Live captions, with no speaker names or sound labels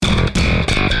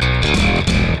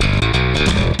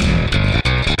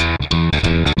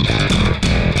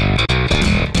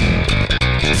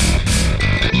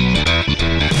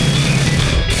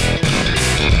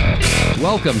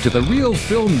Welcome to the Real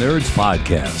Film Nerds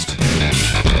Podcast.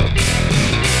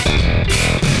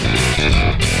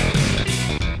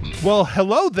 Well,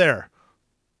 hello there,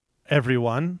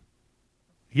 everyone.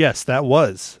 Yes, that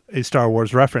was a Star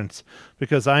Wars reference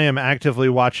because I am actively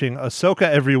watching Ahsoka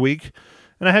every week,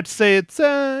 and I have to say it's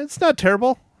not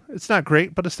terrible. It's not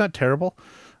great, but it's not terrible.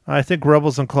 I think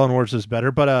Rebels and Clone Wars is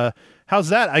better, but how's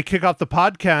that? I kick off the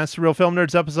podcast, Real Film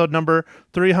Nerds episode number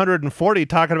 340,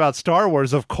 talking about Star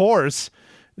Wars, of course.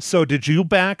 So did you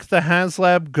back the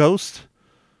HasLab Ghost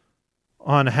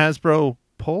on Hasbro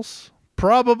Pulse?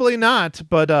 Probably not,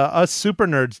 but us super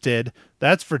nerds did.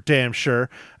 That's for damn sure.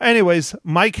 Anyways,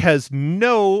 Mike has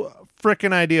no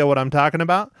freaking idea what I'm talking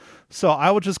about, so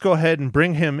I will just go ahead and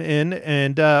bring him in,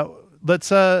 and let's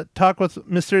talk with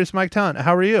Mysterious Mike Talent.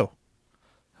 How are you?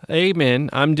 Hey, man,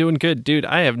 I'm doing good. Dude,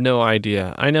 I have no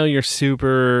idea. I know you're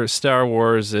super Star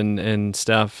Wars and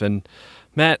stuff, and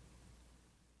Matt,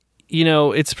 you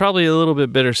know, it's probably a little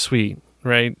bit bittersweet,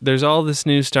 right? There's all this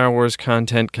new Star Wars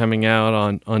content coming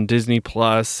out on Disney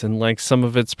Plus, and like some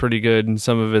of it's pretty good and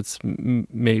some of it's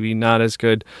maybe not as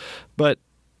good. But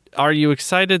are you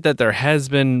excited that there has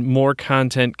been more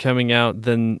content coming out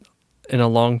than in a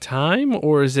long time,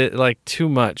 or is it like too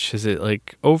much? Is it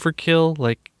like overkill?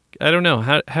 Like, I don't know.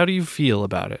 How do you feel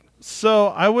about it? So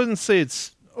I wouldn't say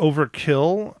it's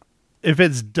overkill. If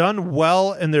it's done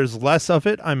well and there's less of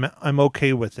it, I'm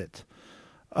okay with it.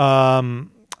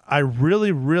 I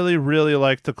really, really, really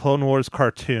like the Clone Wars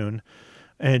cartoon,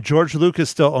 and George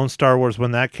Lucas still owned Star Wars when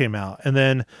that came out. And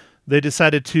then they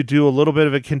decided to do a little bit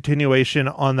of a continuation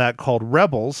on that called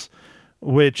Rebels,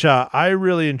 which I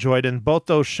really enjoyed. And both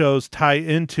those shows tie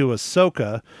into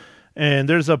Ahsoka. And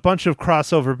there's a bunch of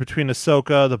crossover between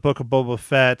Ahsoka, the Book of Boba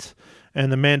Fett,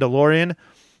 and The Mandalorian.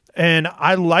 And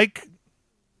I like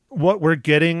what we're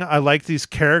getting. I like these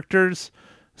characters.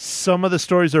 Some of the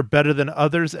stories are better than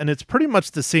others, and it's pretty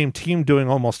much the same team doing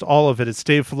almost all of it. It's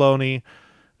Dave Filoni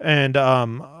and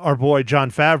our boy Jon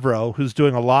Favreau, who's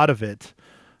doing a lot of it.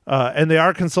 And they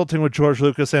are consulting with George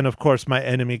Lucas and, of course, my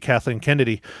enemy, Kathleen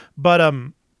Kennedy. But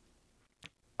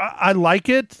I like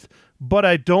it. But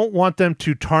I don't want them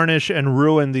to tarnish and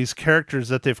ruin these characters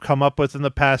that they've come up with in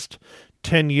the past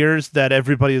 10 years that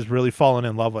everybody has really fallen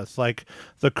in love with. Like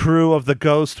the crew of the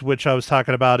Ghost, which I was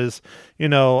talking about, is, you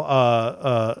know,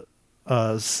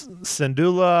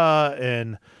 Syndulla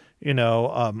and, you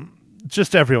know,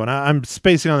 just everyone. I'm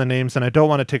spacing on the names, and I don't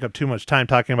want to take up too much time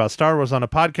talking about Star Wars on a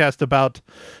podcast about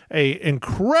a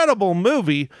incredible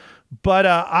movie. But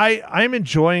I'm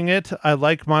enjoying it. I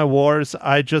like my wars.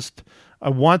 I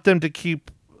want them to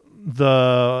keep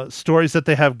the stories that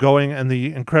they have going and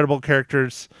the incredible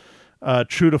characters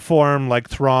true to form, like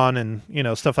Thrawn and, you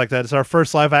know, stuff like that. It's our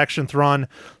first live action Thrawn,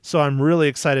 so I'm really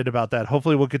excited about that.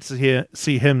 Hopefully we'll get to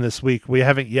see him this week. We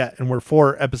haven't yet, and we're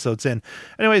 4 episodes in.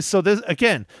 Anyway, so this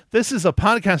is a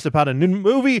podcast about a new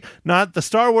movie, not the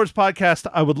Star Wars podcast.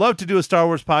 I would love to do a Star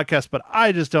Wars podcast, but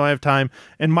I just don't have time,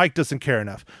 and Mike doesn't care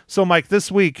enough. So, Mike,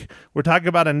 this week we're talking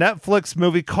about a Netflix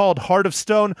movie called Heart of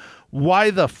Stone.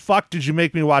 Why the fuck did you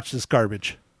make me watch this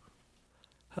garbage?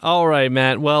 All right,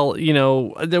 Matt. Well, you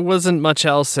know, there wasn't much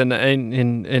else, and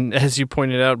as you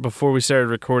pointed out before we started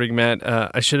recording, Matt,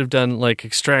 I should have done like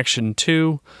Extraction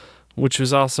 2, which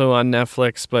was also on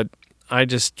Netflix, but I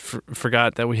just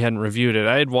forgot that we hadn't reviewed it.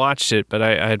 I had watched it, but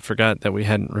I had forgot that we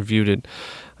hadn't reviewed it.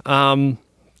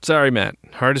 Sorry, Matt.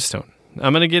 Heart of Stone.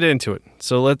 I'm going to get into it,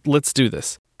 so let's do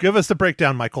this. Give us the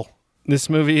breakdown, Michael. This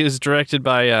movie is directed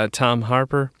by Tom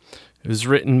Harper. It was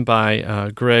written by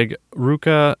Greg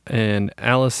Rucka and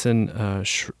Allison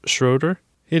Schroeder.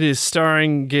 It is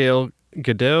starring Gail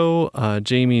Gadot,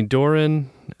 Jamie Doran,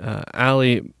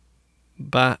 Ali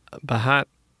Bahat,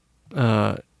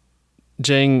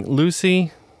 Jang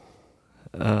Lucy,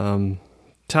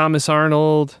 Thomas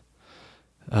Arnold,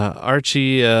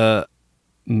 Archie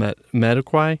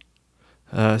Mediquai,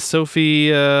 Sophie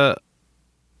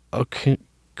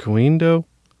Oquindo.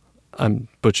 I'm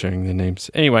butchering the names.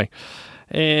 Anyway,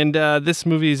 and this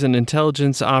movie is an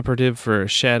intelligence operative for a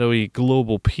shadowy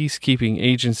global peacekeeping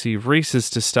agency races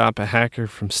to stop a hacker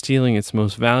from stealing its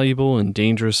most valuable and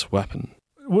dangerous weapon.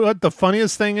 What the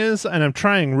funniest thing is, and I'm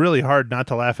trying really hard not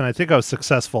to laugh, and I think I was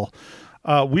successful,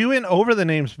 we went over the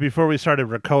names before we started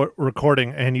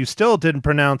recording, and you still didn't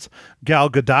pronounce Gal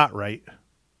Gadot right.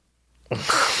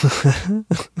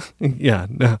 Yeah,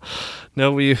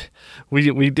 no, we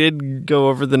did go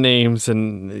over the names,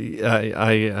 and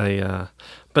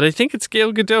but I think it's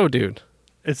Gail Gadot, dude.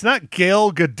 It's not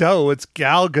Gail Gadot, it's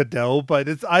Gal Gadot, but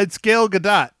it's Gail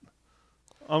Gadot.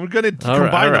 I'm gonna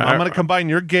combine them. I'm gonna combine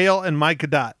your Gail and my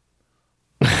Gadot.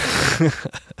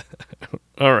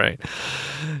 All right.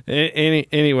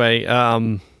 Anyway,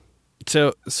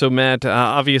 so Matt,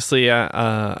 obviously,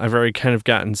 I've already kind of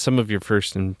gotten some of your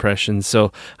first impressions,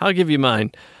 so I'll give you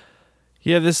mine.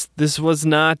 Yeah, this was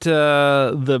not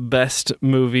the best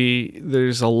movie.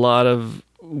 There's a lot of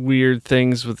weird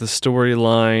things with the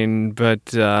storyline, but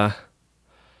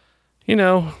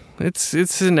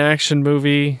it's an action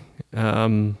movie,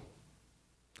 kind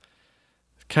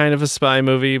of a spy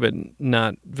movie, but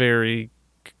not very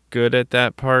good at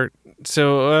that part.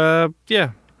 So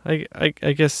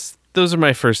I guess those are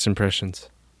my first impressions.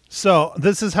 So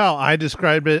this is how I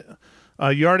described it.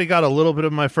 You already got a little bit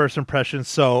of my first impressions.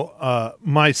 So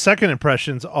my second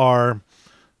impressions are: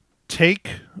 take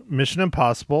Mission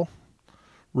Impossible,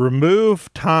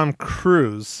 remove Tom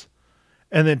Cruise,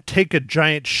 and then take a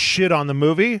giant shit on the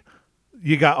movie.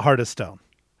 You got Heart of Stone.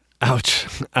 Ouch.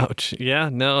 Ouch. Yeah,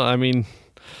 no, I mean,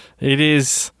 it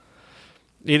is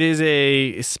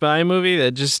a spy movie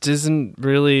that just isn't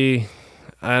really,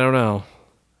 I don't know,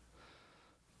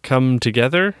 come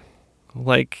together.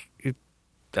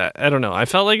 I don't know. I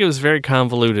felt like it was very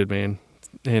convoluted, man.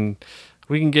 And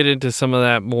we can get into some of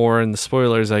that more in the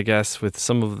spoilers, I guess, with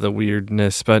some of the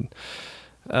weirdness. But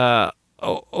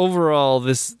overall,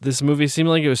 this movie seemed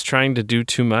like it was trying to do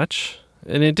too much,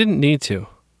 and it didn't need to.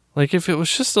 Like, if it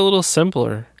was just a little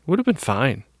simpler, it would have been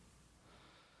fine.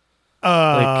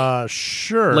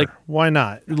 Sure. Why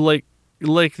not?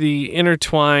 Like the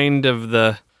intertwined of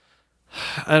the,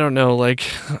 I don't know,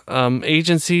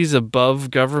 agencies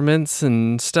above governments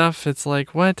and stuff. It's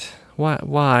like, what?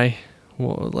 Why?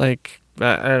 Well, I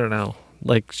don't know.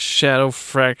 Like shadow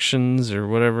fractions or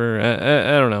whatever.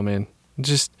 I don't know, man.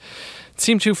 It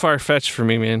seemed too far-fetched for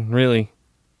me, man. Really.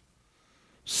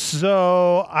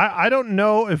 So I don't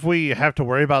know if we have to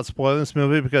worry about spoiling this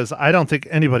movie, because I don't think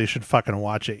anybody should fucking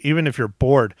watch it. Even if you're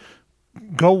bored,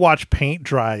 go watch paint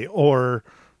dry, or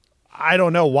I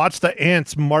don't know, watch the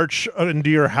ants march into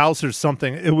your house or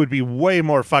something. It would be way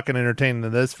more fucking entertaining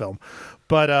than this film.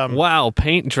 But wow,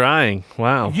 paint drying.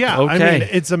 Wow. Yeah, okay. I mean,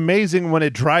 it's amazing when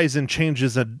it dries and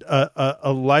changes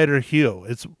a lighter hue.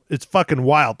 It's fucking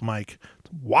wild, Mike.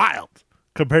 It's wild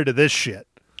compared to this shit.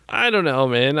 I don't know,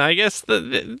 man. I guess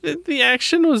the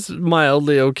action was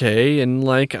mildly okay, and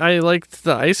I liked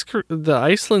the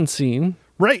Iceland scene.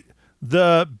 Right.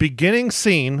 The beginning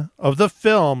scene of the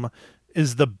film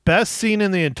is the best scene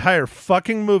in the entire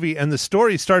fucking movie, and the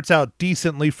story starts out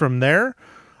decently from there.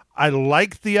 I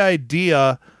like the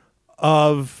idea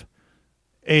of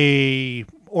a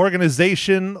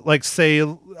organization, like, say,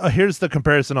 here's the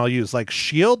comparison I'll use, like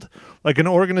SHIELD, like an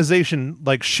organization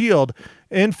like SHIELD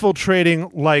infiltrating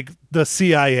like the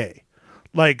CIA.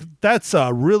 Like, that's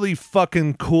a really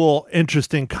fucking cool,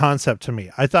 interesting concept to me.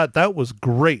 I thought that was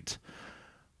great.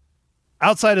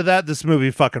 Outside of that, this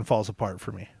movie fucking falls apart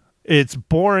for me. It's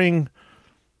boring.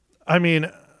 I mean,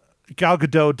 Gal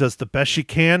Gadot does the best she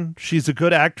can. She's a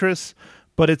good actress,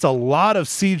 but it's a lot of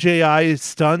CGI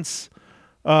stunts.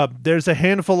 There's a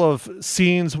handful of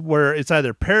scenes where it's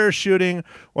either parachuting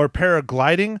or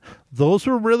paragliding. Those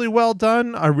were really well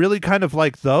done. I really kind of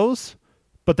like those,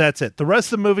 but that's it. The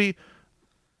rest of the movie,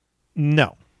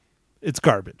 no. It's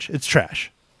garbage. It's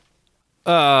trash.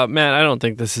 Matt, I don't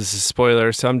think this is a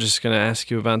spoiler, so I'm just going to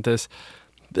ask you about this.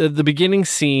 The beginning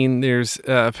scene, there's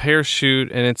a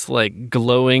parachute, and it's like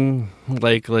glowing,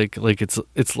 like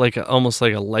it's like almost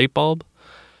like a light bulb.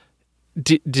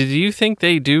 Did you think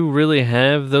they do really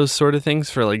have those sort of things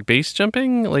for like base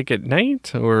jumping, like at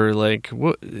night, or like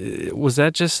what was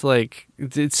that? Just like,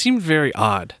 it seemed very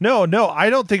odd. No, I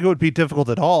don't think it would be difficult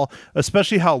at all,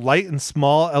 especially how light and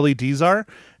small LEDs are.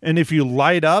 And if you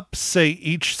light up, say,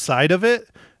 each side of it,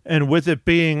 and with it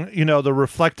being, the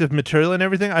reflective material and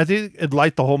everything, I think it'd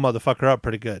light the whole motherfucker up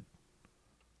pretty good.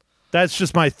 That's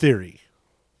just my theory.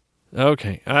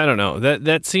 Okay, I don't know.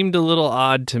 That seemed a little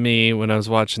odd to me when I was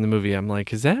watching the movie. I'm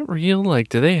like, is that real? Like,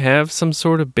 do they have some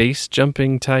sort of base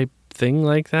jumping type thing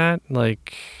like that?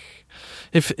 Like,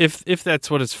 if that's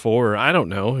what it's for, I don't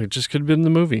know. It just could have been the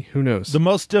movie. Who knows? The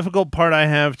most difficult part I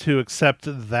have to accept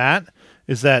that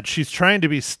is that she's trying to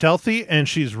be stealthy, and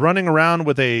she's running around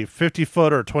with a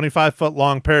 50-foot or 25-foot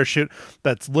long parachute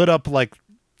that's lit up like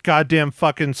goddamn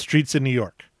fucking streets in New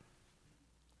York.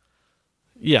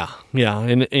 Yeah,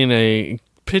 in a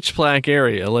pitch black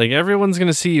area. Like, everyone's going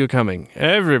to see you coming.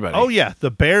 Everybody. Oh, yeah.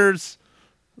 The bears,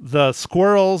 the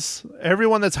squirrels,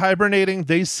 everyone that's hibernating,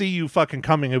 they see you fucking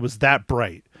coming. It was that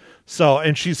bright. So,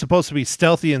 and she's supposed to be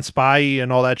stealthy and spy-y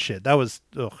and all that shit. That was,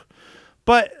 ugh.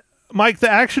 But, Mike, the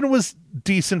action was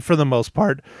decent for the most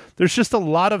part. There's just a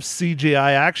lot of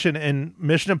CGI action, and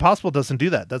Mission Impossible doesn't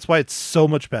do that. That's why it's so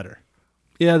much better.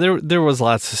 Yeah, there was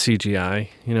lots of CGI.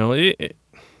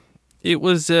 It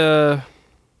was I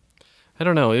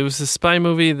don't know. It was a spy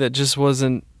movie that just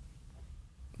wasn't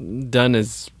done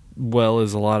as well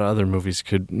as a lot of other movies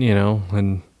could,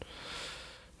 and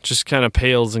just kind of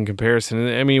pales in comparison.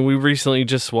 I mean, we recently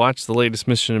just watched the latest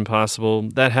Mission Impossible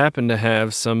that happened to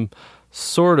have some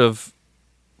sort of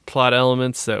plot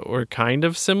elements that were kind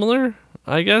of similar,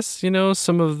 I guess,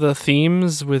 some of the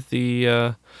themes with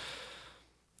the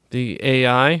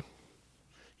AI.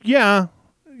 Yeah.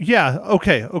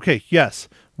 Okay, yes.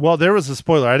 Well, there was a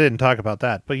spoiler. I didn't talk about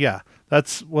that, but yeah,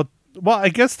 that's what. Well, I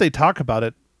guess they talk about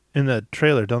it in the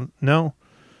trailer. Don't know.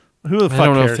 Who the fuck I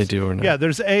don't know cares? if they do or not. Yeah,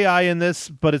 there's AI in this,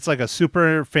 but it's like a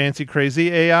super fancy,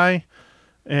 crazy AI,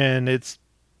 and it's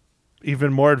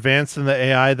even more advanced than the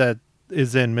AI that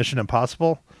is in Mission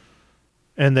Impossible.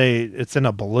 And it's in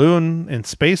a balloon in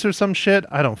space or some shit.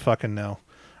 I don't fucking know.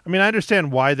 I mean, I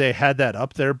understand why they had that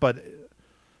up there, but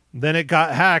then it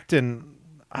got hacked, and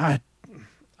I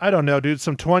don't know, dude.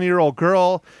 Some 20-year-old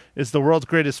girl is the world's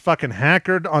greatest fucking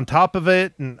hacker on top of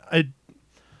it, and it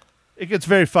gets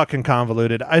very fucking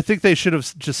convoluted. I think they should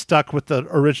have just stuck with the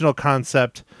original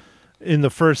concept in the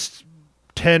first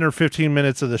 10 or 15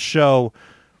 minutes of the show,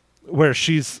 where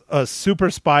she's a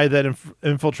super spy that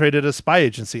infiltrated a spy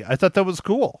agency. I thought that was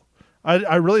cool.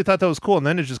 I really thought that was cool, and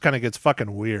then it just kind of gets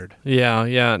fucking weird.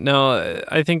 Yeah. No,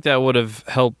 I think that would have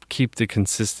helped keep the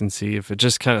consistency if it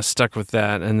just kind of stuck with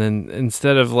that. And then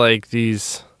instead of like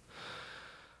there's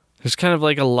kind of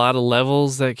like a lot of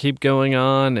levels that keep going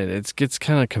on, and it gets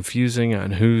kind of confusing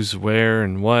on who's where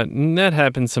and what. And that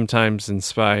happens sometimes in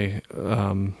spy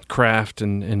craft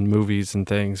and movies and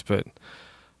things. But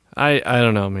I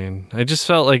don't know, man. I just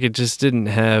felt like it just didn't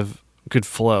have good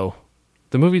flow.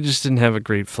 The movie just didn't have a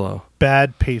great flow.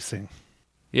 Bad pacing.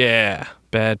 Yeah,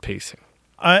 bad pacing.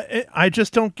 I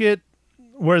just don't get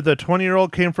where the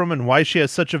 20-year-old came from and why she has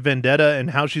such a vendetta and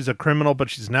how she's a criminal, but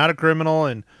she's not a criminal.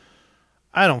 And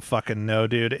I don't fucking know,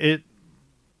 dude. It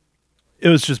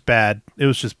was just bad. It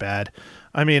was just bad.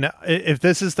 I mean, if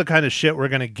this is the kind of shit we're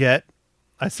going to get,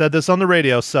 I said this on the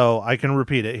radio, so I can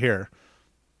repeat it here.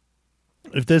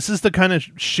 If this is the kind of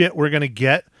shit we're going to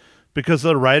get because of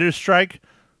the writer's strike,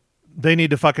 they need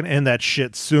to fucking end that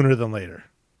shit sooner than later.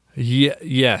 Yeah,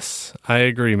 yes, I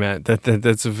agree, Matt.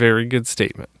 That's a very good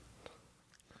statement.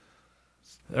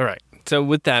 All right. So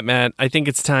with that, Matt, I think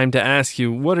it's time to ask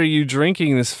you, what are you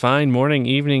drinking this fine morning,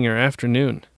 evening, or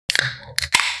afternoon?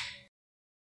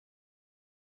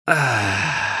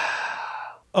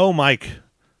 Oh, Mike,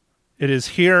 it is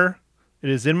here. It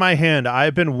is in my hand.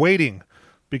 I've been waiting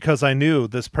because I knew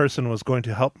this person was going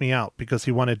to help me out because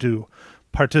he wanted to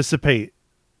participate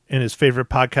in his favorite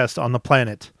podcast on the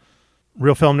planet.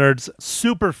 Real Film Nerds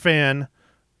super fan,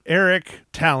 Eric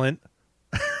Talent,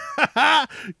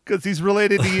 because he's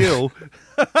related to you.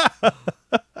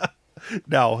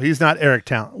 No, he's not Eric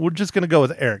Talent. We're just going to go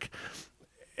with Eric.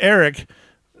 Eric,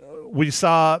 we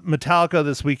saw Metallica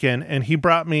this weekend, and he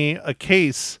brought me a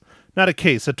case, not a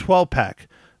case, a 12-pack,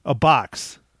 a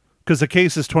box, because the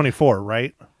case is 24,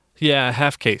 right? Yeah,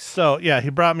 half case. So, yeah, he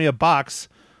brought me a box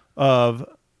of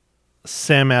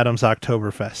Sam Adams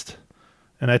Oktoberfest.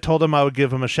 And I told him I would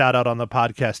give him a shout out on the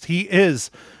podcast. He is,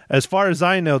 as far as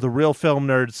I know, the Real Film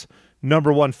Nerds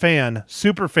 #1 fan,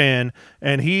 super fan.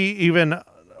 And he even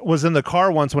was in the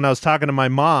car once when I was talking to my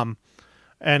mom.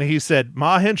 And he said,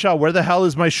 "Ma Henshaw, where the hell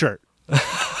is my shirt?"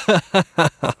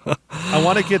 I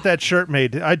want to get that shirt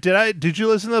made. Did you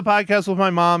listen to the podcast with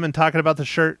my mom and talking about the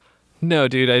shirt? No,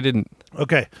 dude, I didn't.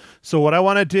 Okay. So what I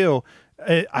want to do,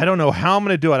 I don't know how I'm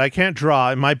going to do it. I can't draw.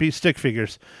 It might be stick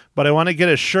figures. But I want to get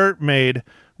a shirt made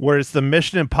where it's the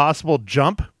Mission Impossible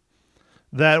jump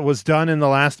that was done in the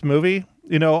last movie,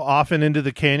 off and into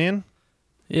the canyon.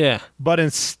 Yeah. But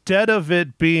instead of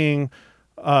it being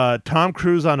Tom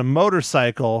Cruise on a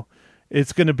motorcycle,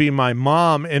 it's going to be my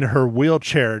mom in her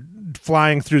wheelchair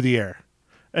flying through the air.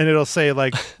 And it'll say,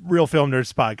 like, Real Film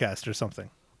Nerds Podcast or something.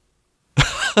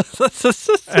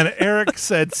 And Eric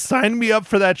said, "Sign me up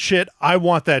for that shit. I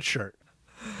want that shirt."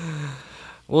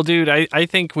 Well, dude, I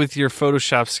think with your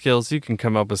Photoshop skills, you can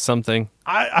come up with something.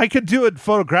 I could do it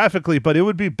photographically, but it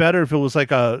would be better if it was like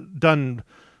done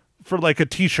for like a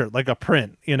t-shirt, like a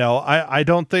print. I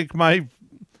don't think my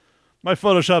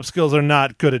Photoshop skills are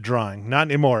not good at drawing. Not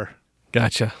anymore.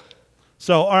 Gotcha.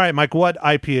 So, all right, Mike, what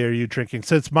IPA are you drinking?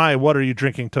 Since my "what are you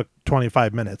drinking" took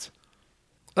 25 minutes.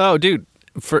 Oh, dude.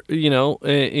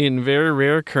 In very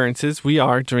rare occurrences, we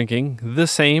are drinking the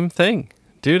same thing.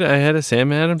 Dude, I had a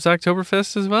Sam Adams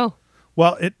Oktoberfest as well.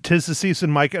 Well, 'tis the season,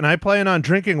 Mike, and I plan on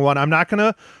drinking one. I'm not going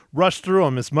to rush through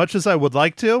them as much as I would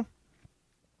like to.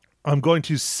 I'm going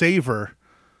to savor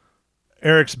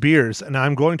Eric's beers, and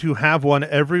I'm going to have one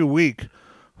every week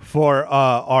for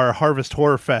our Harvest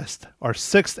Horror Fest, our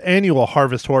 6th annual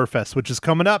Harvest Horror Fest, which is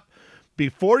coming up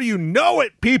before you know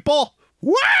it, people.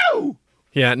 Woo!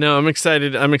 Yeah, no, I'm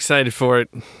excited. I'm excited for it.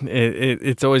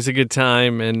 It's always a good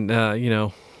time,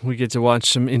 and we get to watch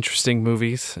some interesting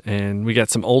movies, and we got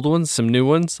some old ones, some new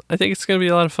ones. I think it's going to be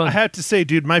a lot of fun. I have to say,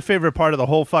 dude, my favorite part of the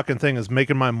whole fucking thing is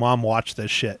making my mom watch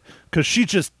this shit, because she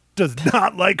just does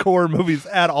not like horror movies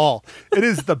at all. It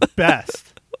is the best.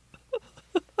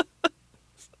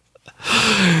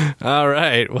 All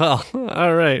right. Well,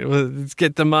 let's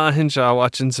get the Ma Hinshaw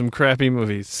watching some crappy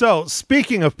movies. So,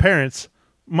 speaking of parents,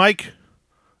 Mike,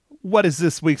 what is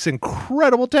this week's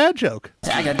incredible dad joke?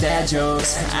 I got dad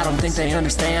jokes. I don't think they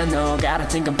understand, though. Gotta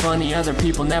think I'm funny. Other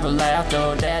people never laugh,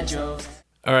 though. Dad jokes.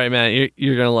 All right, Matt,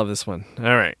 you're going to love this one.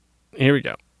 All right. Here we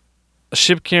go. A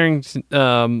ship carrying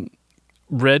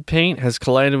red paint has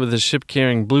collided with a ship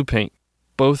carrying blue paint.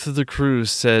 Both of the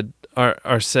crews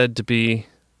are said to be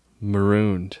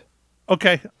marooned.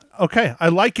 Okay. I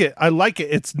like it.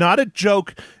 It's not a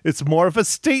joke. It's more of a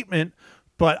statement,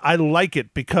 but I like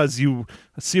it because you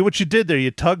see what you did there.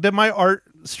 You tugged at my art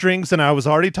strings, and I was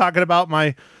already talking about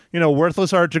my,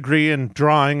 worthless art degree and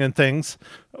drawing and things.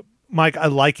 Mike, I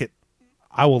like it.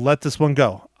 I will let this one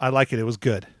go. I like it. It was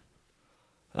good.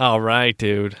 All right,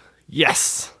 dude.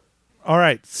 Yes. All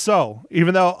right. So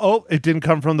even though, it didn't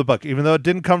come from the book,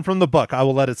 I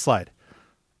will let it slide.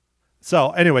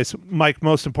 So anyways, Mike,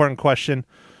 most important question.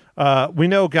 We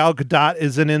know Gal Gadot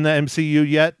isn't in the MCU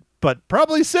yet, but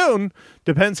probably soon.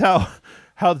 Depends how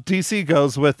DC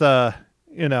goes with, our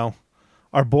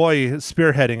boy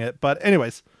spearheading it. But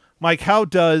anyways, Mike, how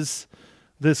does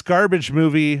this garbage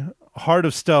movie, Heart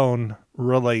of Stone,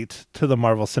 relate to the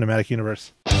Marvel Cinematic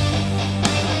Universe?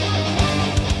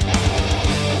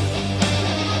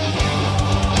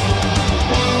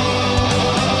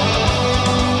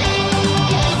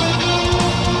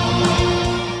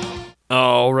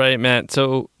 All right, Matt.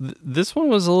 So this one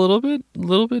was a little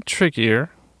bit trickier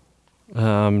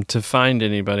to find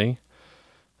anybody,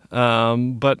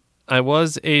 but I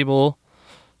was able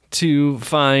to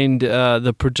find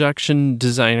the production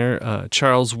designer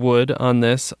Charles Wood on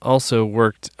this. Also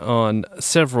worked on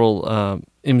several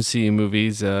MCU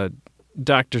movies: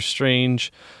 Doctor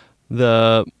Strange,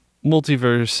 The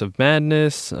Multiverse of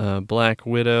Madness, Black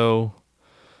Widow.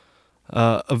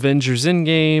 Avengers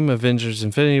Endgame, Avengers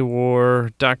Infinity War,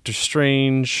 Doctor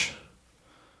Strange,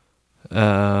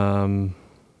 Avengers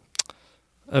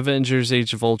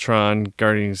Age of Ultron,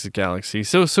 Guardians of the Galaxy.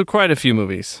 So quite a few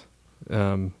movies.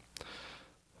 So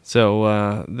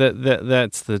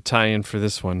that's the tie-in for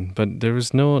this one. But there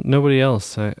was nobody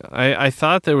else. I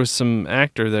thought there was some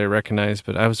actor that I recognized,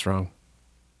 but I was wrong.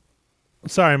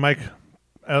 Sorry, Mike.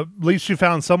 At least you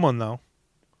found someone, though.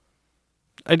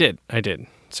 I did.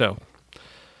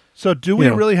 So do we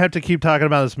really have to keep talking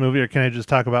about this movie, or can I just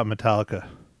talk about Metallica?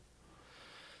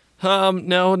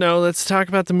 No. Let's talk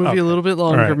about the movie a little bit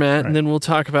longer, Matt, and then we'll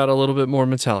talk about a little bit more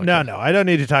Metallica. No, I don't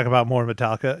need to talk about more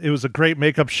Metallica. It was a great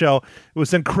makeup show. It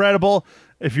was incredible.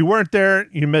 If you weren't there,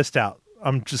 you missed out.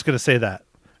 I'm just going to say that.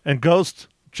 And Ghost,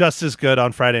 just as good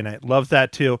on Friday night. Love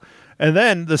that too. And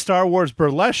then the Star Wars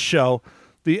Burlesque show,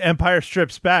 The Empire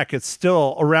Strips Back. It's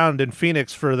still around in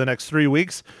Phoenix for the next 3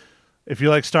 weeks. If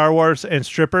you like Star Wars and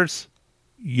strippers,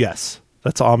 yes.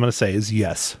 That's all I'm going to say is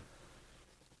yes.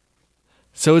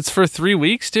 So it's for 3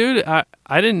 weeks, dude? I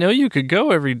didn't know you could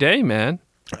go every day, man.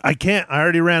 I can't. I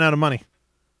already ran out of money.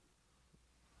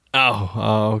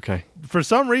 Oh, okay. For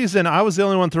some reason, I was the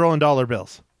only one throwing dollar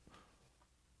bills.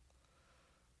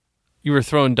 You were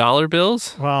throwing dollar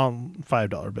bills? Well,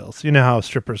 $5 bills. You know how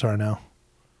strippers are now.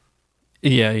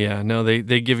 Yeah. No,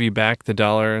 they give you back the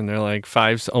dollar, and they're like,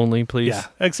 fives only, please. Yeah,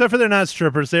 except for they're not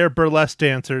strippers. They're burlesque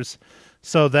dancers.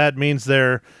 So that means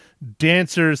they're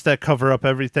dancers that cover up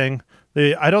everything.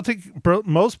 I don't think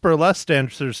most burlesque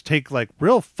dancers take like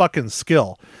real fucking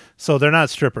skill. So they're not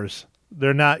strippers.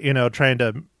 They're not, trying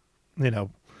to,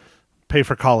 pay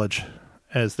for college,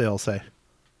 as they'll say.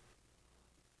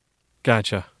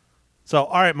 Gotcha. So,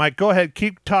 all right, Mike, go ahead.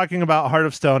 Keep talking about Heart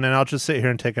of Stone, and I'll just sit here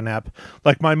and take a nap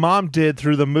like my mom did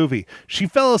through the movie. She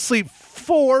fell asleep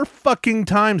 4 fucking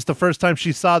times the first time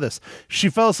she saw this. She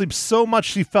fell asleep so much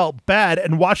she felt bad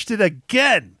and watched it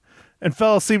again and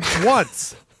fell asleep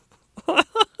once.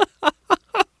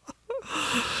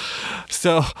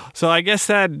 So I guess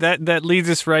that leads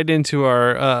us right into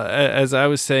our, as I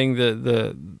was saying,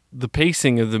 the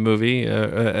pacing of the movie,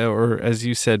 or as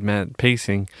you said, Matt,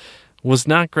 pacing was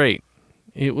not great.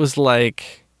 It was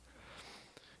like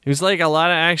a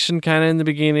lot of action kind of in the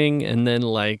beginning, and then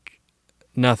like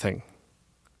nothing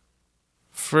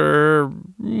for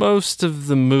most of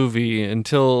the movie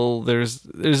until there's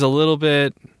a little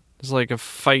bit. There's like a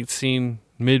fight scene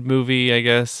mid-movie, I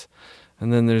guess,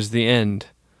 and then there's the end.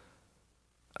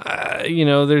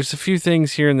 There's a few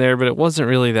things here and there, but it wasn't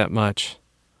really that much.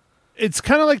 It's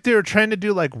kind of like they were trying to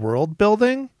do like world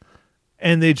building,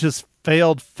 and they just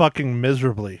failed fucking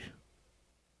miserably.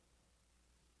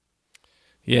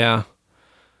 Yeah.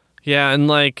 Yeah, and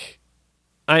like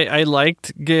I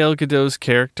liked Gal Gadot's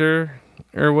character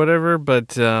or whatever,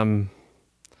 but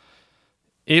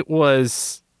it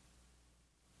was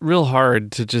real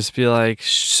hard to just be like,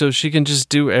 so she can just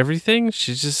do everything?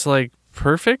 She's just like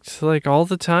perfect like all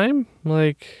the time?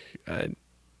 Like I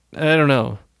don't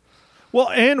know. Well,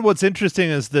 and what's interesting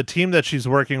is the team that she's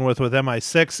working with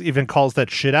MI6 even calls that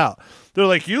shit out. They're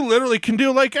like, you literally can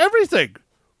do like everything.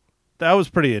 That was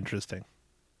pretty interesting.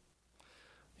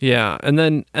 Yeah, and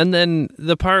then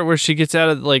the part where she gets out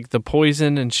of like the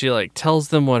poison and she like tells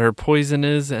them what her poison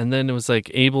is, and then it was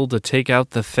like able to take out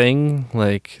the thing,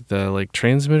 like the like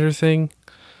transmitter thing.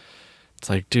 It's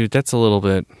like, dude, that's a little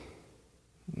bit,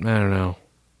 I don't know,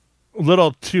 A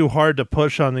little too hard to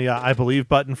push on the I believe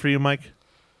button for you, Mike.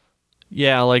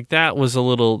 Yeah, like that was a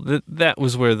little. That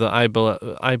was where the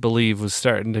I believe was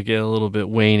starting to get a little bit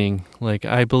waning. Like,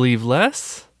 I believe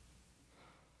less.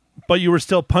 But you were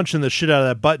still punching the shit out of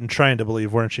that button trying to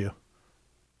believe, weren't you?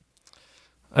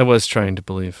 I was trying to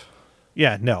believe.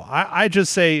 Yeah, no. I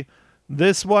just say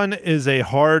this one is a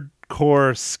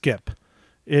hardcore skip.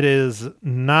 It is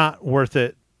not worth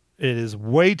it. It is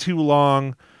way too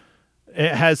long.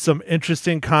 It has some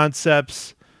interesting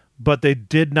concepts, but they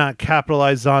did not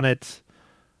capitalize on it.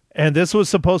 And this was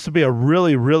supposed to be a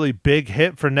really, really big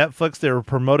hit for Netflix. They were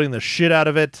promoting the shit out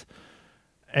of it.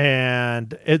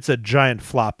 And it's a giant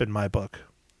flop in my book.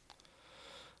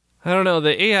 I don't know.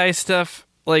 The AI stuff,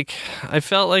 like, I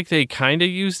felt like they kind of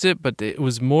used it, but it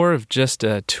was more of just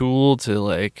a tool to,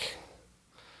 like,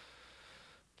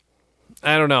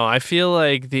 I don't know. I feel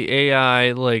like the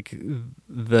AI, like,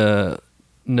 the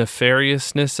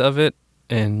nefariousness of it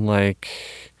and, like,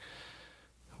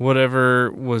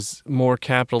 whatever was more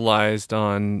capitalized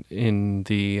on in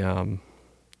the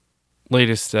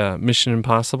latest Mission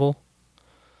Impossible,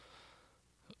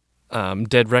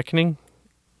 Dead Reckoning.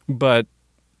 But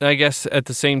I guess at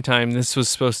the same time, this was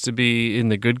supposed to be in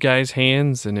the good guys'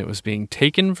 hands, and it was being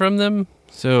taken from them.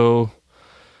 So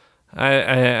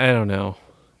I don't know.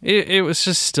 It was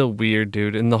just still weird,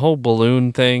 dude. And the whole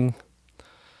balloon thing,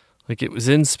 like, it was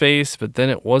in space, but then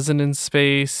it wasn't in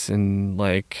space, and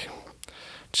like,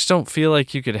 just don't feel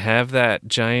like you could have that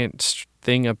giant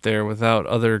thing up there without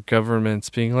other governments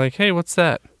being like, hey, what's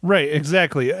that? Right,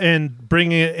 exactly. And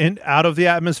bringing it in out of the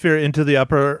atmosphere into the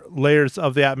upper layers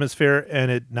of the atmosphere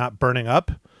and it not burning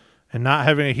up and not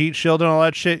having a heat shield and all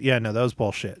that shit. Yeah, no, that was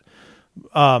bullshit.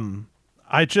 I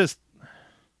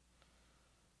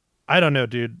don't know,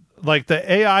 dude. Like, the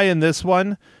AI in this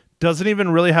one doesn't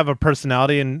even really have a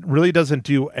personality and really doesn't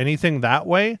do anything that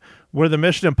way. Where the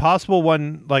Mission Impossible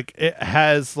one, like, it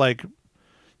has, like,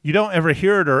 you don't ever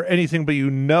hear it or anything, but you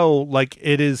know, like,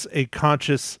 it is a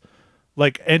conscious,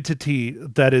 like, entity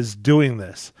that is doing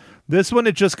this. This one,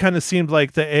 it just kind of seemed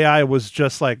like the AI was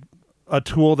just like a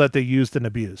tool that they used and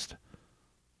abused.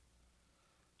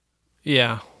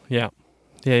 Yeah,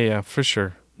 for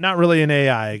sure. Not really an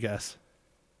AI, I guess.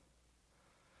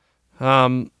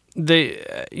 They,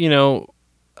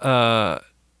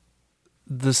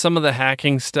 some of the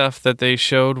hacking stuff that they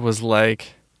showed was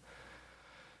like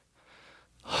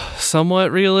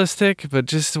somewhat realistic, but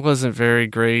just wasn't very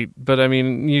great. But I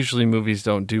mean, usually movies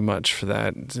don't do much for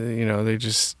that. You know, they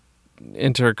just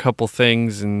enter a couple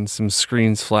things and some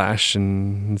screens flash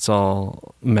and it's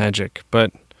all magic.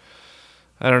 But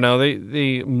I don't know.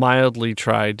 They mildly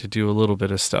tried to do a little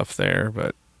bit of stuff there,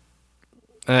 but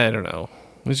I don't know.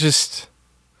 It's just,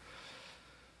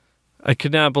 I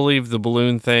could not believe the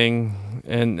balloon thing,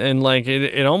 and like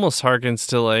it almost harkens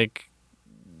to like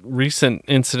recent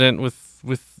incident with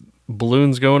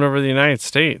balloons going over the United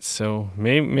States. So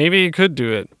maybe it could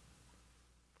do it.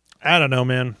 I don't know,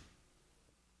 man.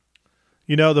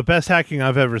 You know, the best hacking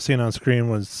I've ever seen on screen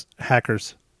was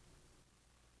Hackers.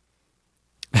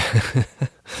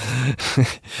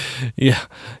 yeah,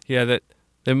 that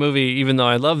movie. Even though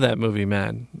I love that movie,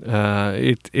 man,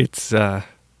 it's the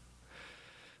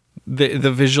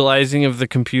visualizing of the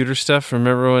computer stuff.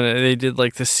 Remember when they did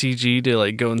like the CG to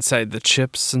like go inside the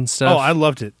chips and stuff? Oh, I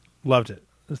loved it. Loved it.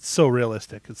 It's so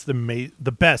realistic. It's the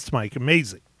best, Mike.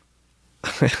 Amazing.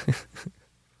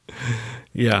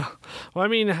 Yeah. Well, I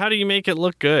mean, how do you make it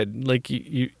look good? Like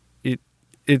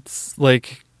it's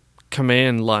like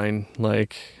command line.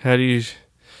 Like, how do you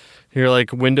Your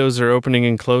like windows are opening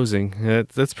and closing.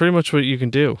 That's pretty much what you can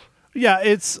do. Yeah,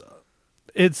 it's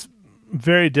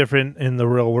very different in the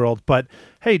real world. But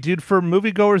hey, dude, for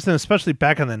moviegoers and especially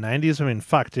back in the 90s, I mean,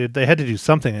 fuck, dude, they had to do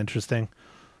something interesting.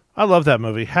 I love that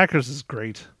movie. Hackers is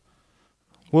great.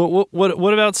 Well,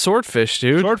 what about Swordfish,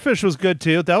 dude? Swordfish was good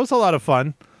too. That was a lot of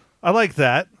fun. I like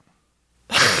that.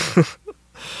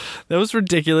 That was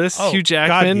ridiculous. Oh, Hugh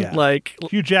Jackman, God, yeah.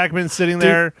 Hugh Jackman sitting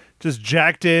there just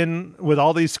jacked in with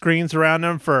all these screens around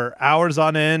him for hours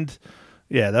on end.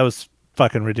 Yeah, that was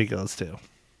fucking ridiculous too.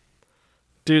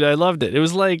 Dude, I loved it. It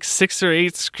was like 6 or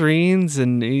 8 screens,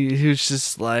 and he was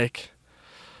just like,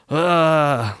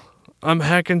 I'm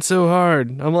hacking so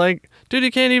hard. I'm like, dude,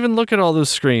 you can't even look at all those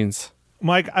screens.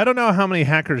 Mike, I don't know how many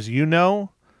hackers you know,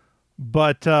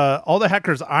 but all the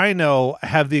hackers I know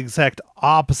have the exact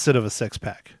opposite of a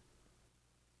six-pack.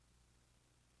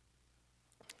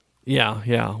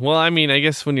 Yeah. Well, I mean, I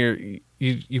guess when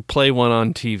you play one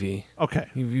on TV, Okay.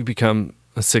 you become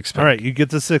a six-pack. All right, you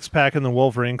get the six-pack and the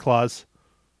Wolverine claws.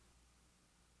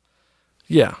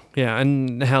 Yeah,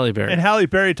 and Halle Berry. And Halle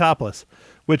Berry topless,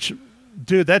 which,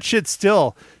 dude, that shit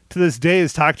still, to this day,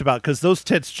 is talked about because those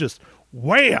tits just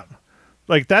wham!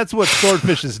 Like, that's what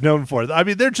Swordfish is known for. I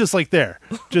mean, they're just like there.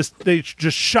 Just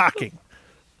shocking.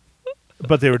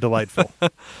 But they were delightful.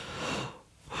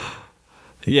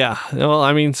 Yeah. Well,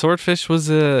 I mean, Swordfish was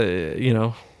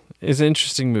is an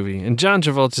interesting movie, and John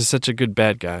Travolta is such a good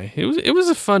bad guy. It was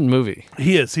a fun movie.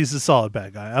 He is. He's a solid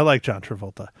bad guy. I like John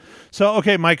Travolta. So,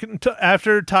 okay, Mike,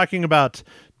 after talking about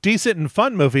decent and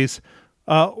fun movies,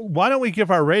 why don't we give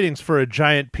our ratings for a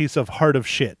giant piece of heart of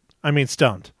shit? I mean,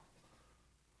 stoned.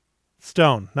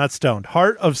 Stone, not stoned.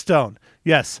 Heart of stone.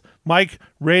 Yes. Mike,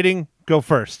 rating, go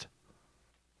first.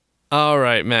 All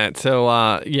right, Matt.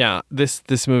 So,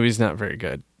 this movie's not very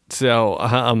good. So,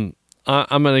 I'm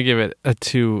gonna give it a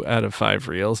 2 out of 5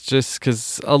 reels, just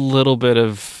because a little bit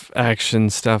of action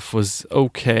stuff was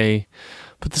okay,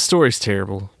 but the story's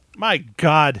terrible. My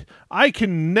God, I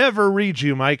can never read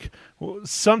you, Mike.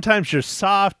 Sometimes you're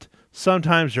soft,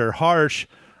 sometimes you're harsh.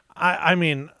 I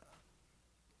mean,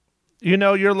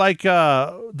 you're like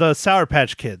the Sour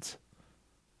Patch Kids.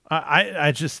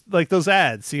 I just like those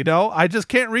ads, I just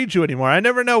can't read you anymore. I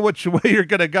never know which way you're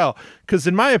going to go. Because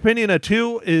in my opinion, a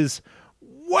 2 is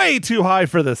way too high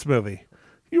for this movie.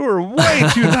 You were way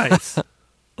too nice.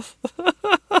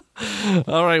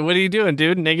 All right, what are you doing,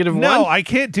 dude? -1? No, I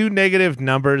can't do negative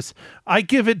numbers. I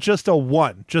give it just a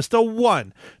 1. Just a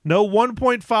 1. No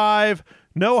 1.5,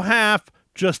 no half,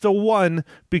 just a 1,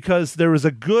 because there was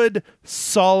a good,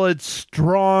 solid,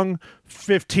 strong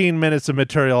 15 minutes of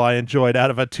material I enjoyed out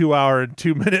of a 2-hour and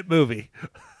 2-minute movie.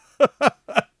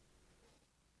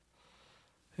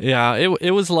 Yeah,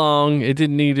 it was long. It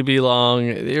didn't need to be long.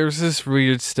 There was this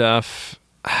weird stuff.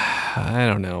 I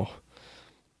don't know.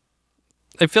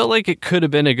 I felt like it could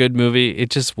have been a good movie. It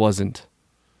just wasn't.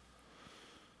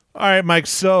 All right, Mike.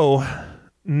 So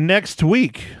next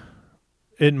week,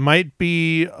 it might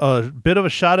be a bit of a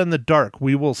shot in the dark.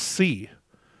 We will see.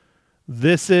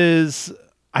 This is,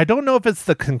 I don't know if it's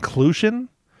the conclusion,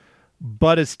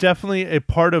 but it's definitely a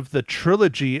part of the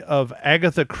trilogy of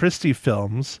Agatha Christie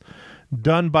films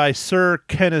done by Sir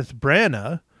Kenneth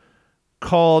Branagh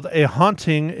called A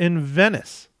Haunting in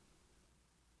Venice.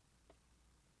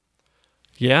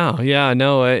 Yeah,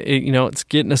 no, it's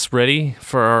getting us ready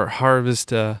for our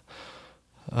Harvest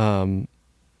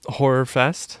Horror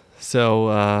Fest. So,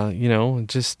 I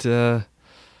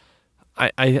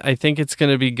think it's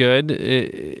going to be good.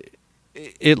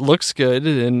 It looks good,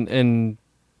 and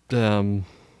I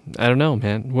don't know,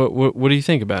 man. What do you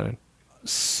think about it?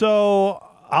 So,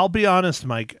 I'll be honest,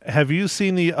 Mike. Have you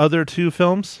seen the other 2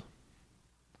 films?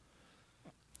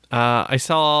 I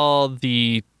saw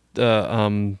the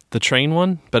train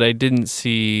one, but I didn't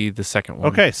see the second one.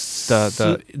 Okay,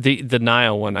 the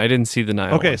Nile one. I didn't see the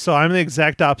Nile. Okay, one. so I'm the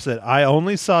exact opposite. I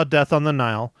only saw Death on the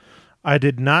Nile. I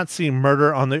did not see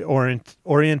Murder on the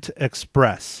Orient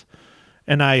Express,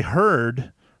 and I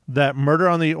heard that Murder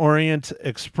on the Orient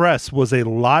Express was a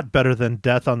lot better than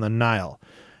Death on the Nile.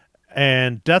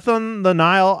 And Death on the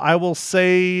Nile, I will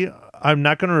say, I'm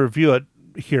not going to review it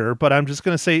here, but I'm just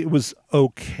going to say it was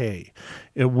okay.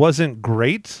 It wasn't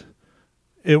great.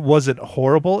 It wasn't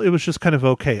horrible. It was just kind of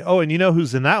okay. Oh, and you know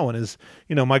who's in that one is,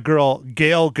 my girl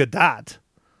Gail Gadot.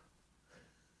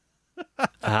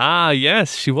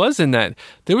 Yes, she was in that.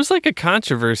 There was like a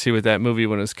controversy with that movie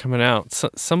when it was coming out.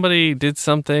 Somebody did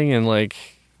something and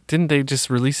didn't they just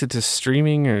release it to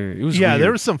streaming, or it was weird.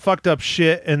 There was some fucked up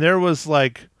shit, and there was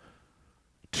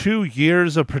 2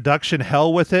 years of production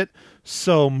hell with it.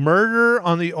 So Murder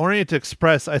on the Orient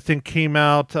Express, I think, came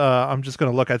out, I'm just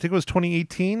going to look, I think it was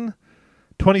 2018.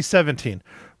 2017.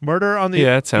 Murder on the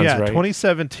that sounds right.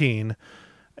 2017,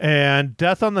 and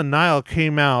Death on the Nile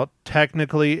came out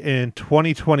technically in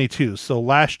 2022, so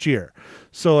last year.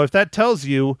 So if that tells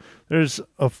you there's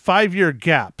a 5-year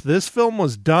gap, this film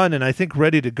was done and I think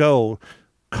ready to go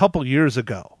a couple years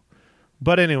ago.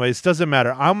 But anyways, doesn't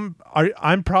matter. I'm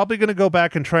probably going to go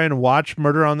back and try and watch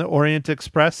Murder on the Orient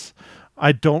Express.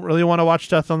 I don't really want to watch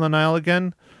Death on the Nile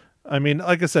again. I mean,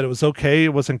 like I said, it was okay.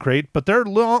 It wasn't great, but they're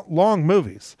long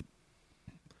movies.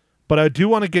 But I do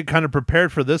want to get kind of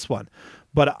prepared for this one.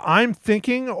 But I'm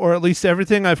thinking, or at least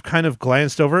everything I've kind of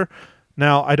glanced over.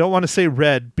 Now, I don't want to say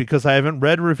read because I haven't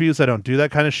read reviews. I don't do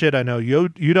that kind of shit. I know you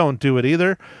don't do it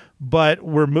either. But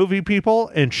we're movie people,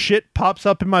 and shit pops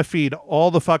up in my feed all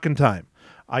the fucking time.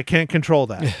 I can't control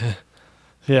that.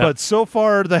 Yeah. But so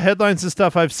far, the headlines and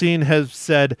stuff I've seen have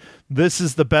said this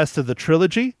is the best of the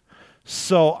trilogy.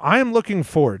 So I'm looking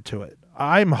forward to it.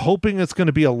 I'm hoping it's going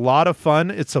to be a lot of fun.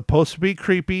 It's supposed to be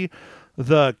creepy.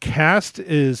 The cast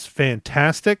is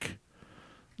fantastic.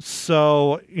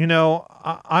 So,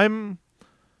 I'm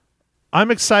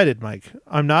excited, Mike.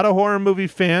 I'm not a horror movie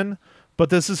fan, but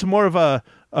this is more of a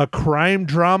crime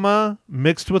drama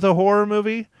mixed with a horror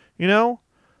movie,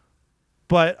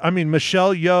 But, I mean,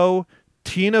 Michelle Yeoh,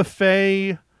 Tina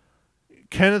Fey,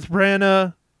 Kenneth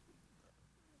Branagh,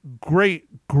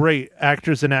 great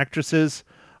actors and actresses.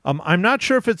 I'm not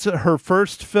sure if it's her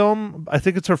first film. I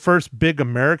think it's her first big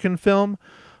American film.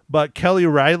 But Kelly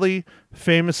Riley,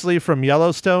 famously from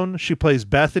Yellowstone, she plays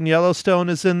Beth in Yellowstone,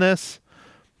 is in this.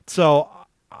 So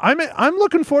I'm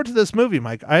looking forward to this movie,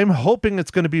 Mike. I'm hoping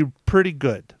it's going to be pretty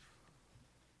good.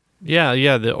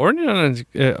 Yeah.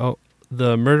 The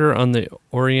Murder on the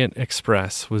Orient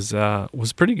Express was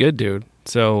pretty good, dude.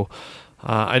 So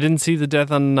I didn't see the Death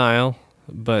on the Nile,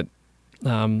 but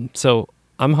so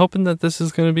I'm hoping that this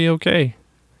is going to be okay.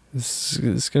 This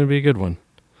is going to be a good one.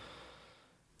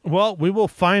 Well, we will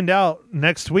find out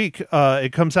next week.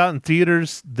 It comes out in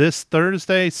theaters this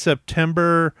Thursday,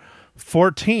 September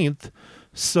 14th.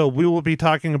 So we will be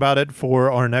talking about it for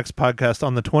our next podcast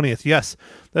on the 20th. Yes,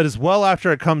 that is well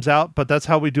after it comes out, but that's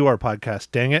how we do our podcast.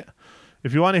 Dang it.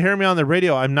 If you want to hear me on the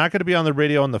radio, I'm not going to be on the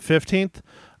radio on the 15th.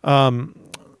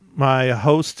 My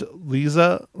host,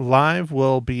 Lisa Live,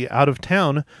 will be out of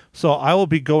town, so I will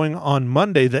be going on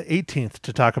Monday, the 18th,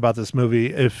 to talk about this movie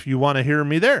if you want to hear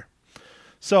me there.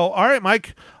 So, all right,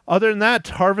 Mike, other than that,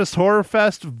 Harvest Horror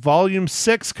Fest Volume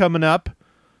 6 coming up,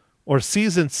 or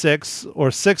Season 6, or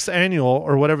 6th Annual,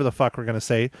 or whatever the fuck we're going to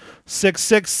say.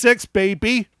 666,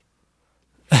 baby!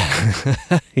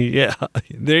 Yeah,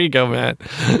 there you go, Matt.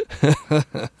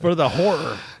 For the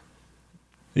horror.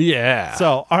 Yeah.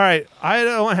 So, all right, I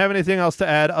don't have anything else to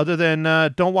add other than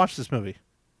don't watch this movie.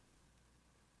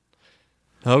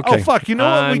 Okay. Oh, fuck, you know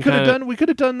what we could have done? We could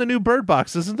have done the new Bird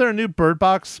Box. Isn't there a new Bird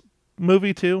Box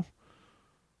movie, too?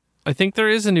 I think there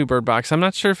is a new Bird Box. I'm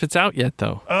not sure if it's out yet,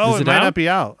 though. Oh, is it might not be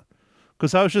out.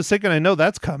 Because I was just thinking, I know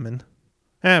that's coming.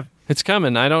 It's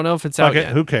coming. I don't know if it's out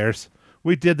yet. Who cares?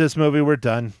 We did this movie. We're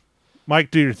done.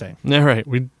 Mike, do your thing. All right.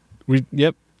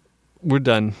 Yep. We're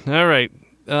done. All right.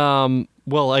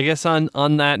 Well, I guess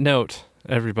on that note,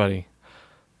 everybody,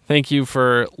 thank you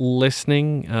for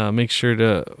listening. Make sure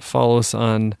to follow us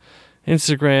on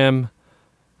Instagram,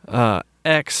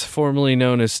 X, formerly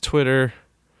known as Twitter,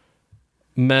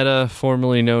 Meta,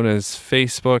 formerly known as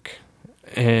Facebook,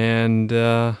 and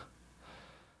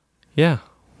yeah,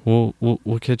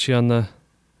 we'll catch you on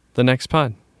the next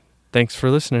pod. Thanks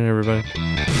for listening, everybody.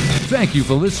 Thank you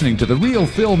for listening to The Real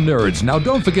Film Nerds. Now,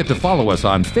 don't forget to follow us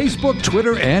on Facebook,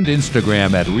 Twitter, and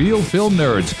Instagram at Real Film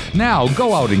Nerds. Now,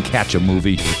 go out and catch a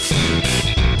movie.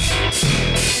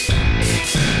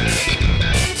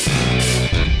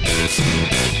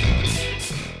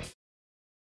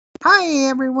 Hi,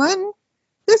 everyone.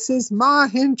 This is Ma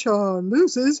Henshaw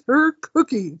Loses Her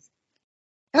Cookies.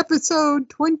 Episode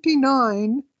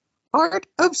 29, Heart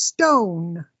of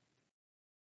Stone.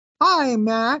 Hi,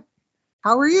 Matt.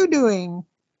 How are you doing?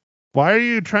 Why are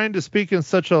you trying to speak in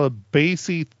such a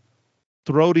bassy,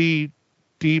 throaty,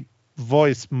 deep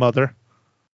voice, Mother?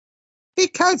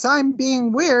 Because I'm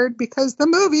being weird, because the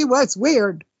movie was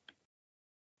weird.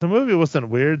 The movie wasn't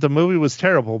weird. The movie was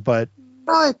terrible, but...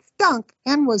 Well, it stunk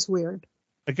and was weird.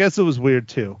 I guess it was weird,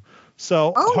 too.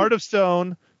 So, Heart of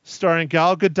Stone, starring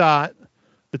Gal Gadot.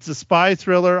 It's a spy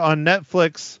thriller on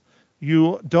Netflix.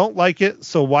 You don't like it,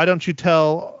 so why don't you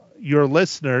tell your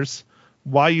listeners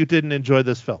why you didn't enjoy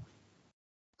this film?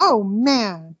 Oh,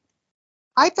 man.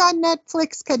 I thought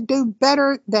Netflix could do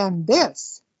better than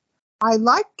this. I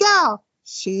like Gal.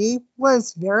 She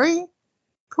was very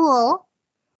cool.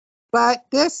 But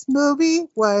this movie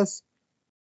was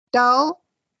dull,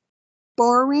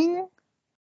 boring,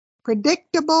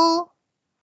 predictable,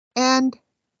 and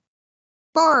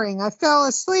boring. I fell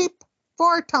asleep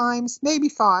 4 times, maybe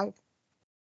 5.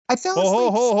 I fell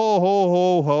asleep.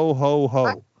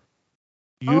 Ho.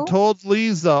 You told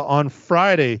Lisa on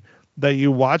Friday that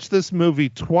you watched this movie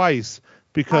twice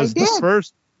because the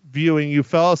first viewing you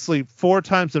fell asleep 4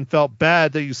 times and felt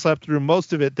bad that you slept through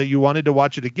most of it, that you wanted to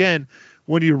watch it again.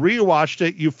 When you rewatched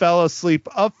it, you fell asleep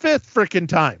a 5th freaking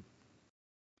time.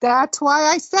 That's why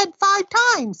I said 5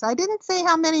 times. I didn't say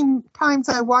how many times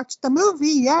I watched the movie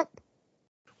yet.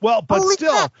 Well, but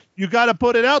still, you got to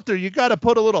put it out there. You got to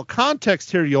put a little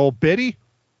context here, you old biddy.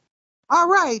 All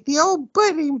right, the old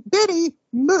biddy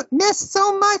missed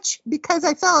so much because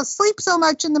I fell asleep so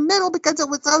much in the middle because it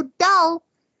was so dull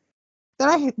that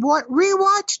I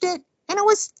rewatched it and it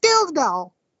was still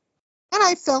dull. And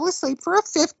I fell asleep for a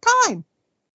 5th time.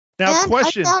 Now,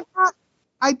 question.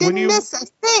 I didn't miss a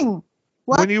thing.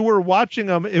 What? When you were watching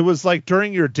them, it was like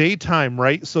during your daytime,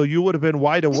 right? So you would have been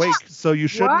wide awake. Yeah, so you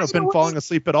shouldn't have been falling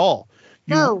asleep at all.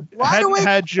 You hadn't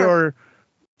had your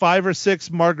 5 or 6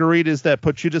 margaritas that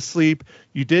put you to sleep.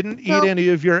 You didn't eat any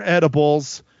of your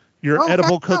edibles, your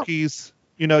edible cookies,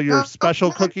 your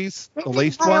special cookies, the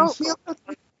laced ones.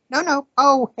 No.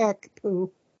 Oh, heck,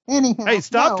 poo. Anyhow. Hey,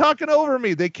 stop talking over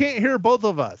me. They can't hear both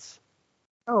of us.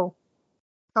 Oh,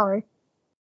 sorry.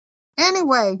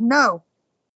 Anyway, no.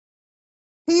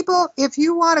 People, if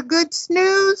you want a good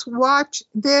snooze, watch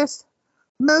this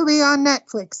movie on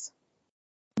Netflix.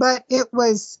 But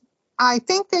I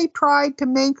think they tried to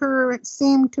make her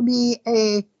seem to be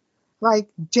like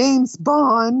James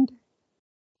Bond,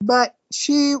 but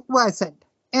she wasn't.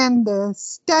 And the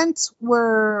stunts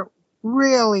were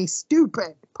really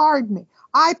stupid. Pardon me.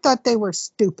 I thought they were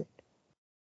stupid.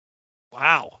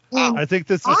 Wow. I think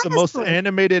this is the most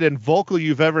animated and vocal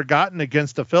you've ever gotten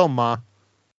against a film, Ma.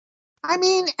 I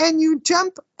mean, and you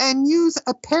jump and use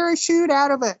a parachute out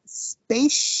of a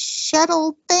space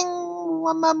shuttle thing.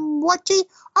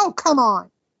 Oh, come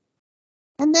on.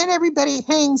 And then everybody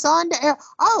hangs on to air.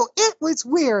 Oh, it was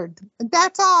weird.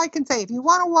 That's all I can say. If you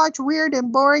want to watch weird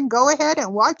and boring, go ahead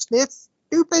and watch this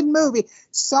stupid movie.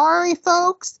 Sorry,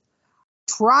 folks.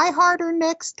 Try harder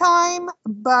next time.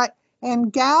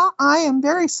 And gal, I am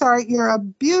very sorry. You're a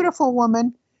beautiful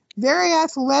woman. Very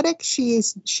athletic.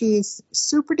 She's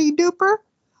super-de duper.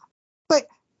 But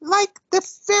like the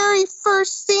very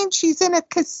first scene, she's in a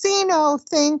casino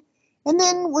thing. And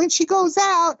then when she goes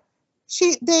out,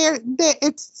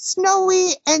 it's snowy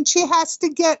and she has to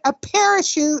get a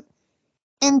parachute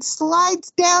and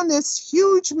slides down this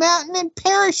huge mountain and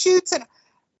parachutes, and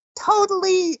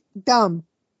totally dumb.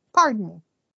 Pardon me.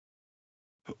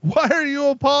 Why are you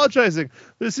apologizing?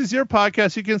 This is your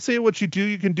podcast. You can say what you do.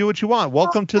 You can do what you want.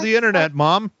 Welcome to the internet,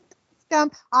 Mom.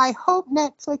 I hope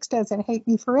Netflix doesn't hate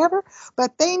me forever,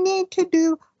 but they need to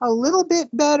do a little bit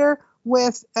better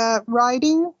with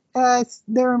writing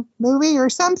their movie or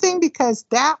something, because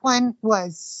that one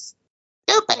was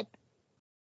stupid.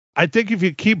 I think if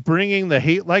you keep bringing the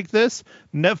hate like this,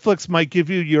 Netflix might give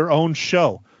you your own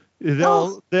show.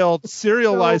 They'll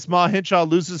serialize Ma Hinshaw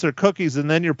Loses Her Cookies, and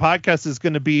then your podcast is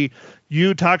going to be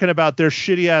you talking about their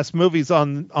shitty ass movies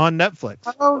on Netflix.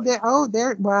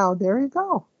 There you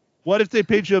go. What if they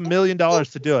paid you $1 million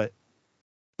to do it?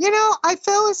 I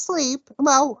fell asleep.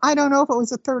 Well, I don't know if it was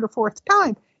the 3rd or 4th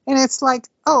time, and it's like,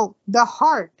 the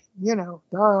heart.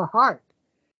 The heart.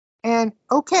 And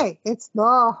okay, it's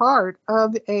the heart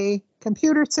of a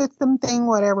computer system thing,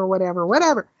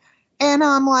 whatever. And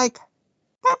I'm like,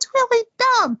 that's really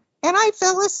dumb. And I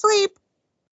fell asleep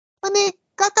when they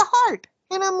got the heart.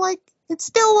 And I'm like, it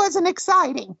still wasn't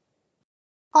exciting.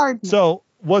 Pardon. So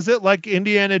was it like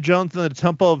Indiana Jones and the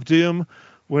Temple of Doom,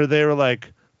 where they were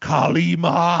like,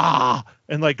 Kalima,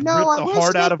 and like ripped the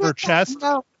heart out of her chest?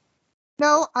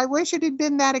 No, I wish it had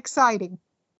been that exciting.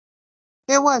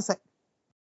 It wasn't.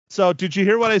 So did you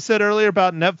hear what I said earlier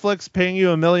about Netflix paying you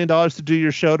 $1 million to do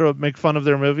your show to make fun of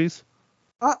their movies?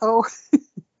 Uh-oh.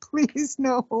 Please,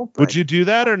 no. Would you do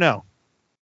that or no?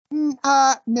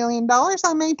 $1 million,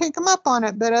 I may take them up on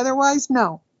it, but otherwise,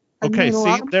 no. Okay,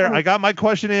 see, there, I got my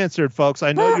question answered, folks.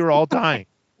 I know you're all dying.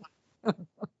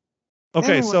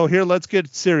 Okay, so here, let's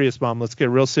get serious, Mom. Let's get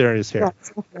real serious here.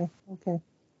 Yes, okay.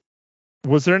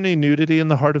 Was there any nudity in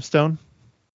The Heart of Stone?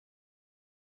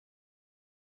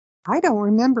 I don't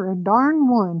remember a darn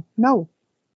one. No.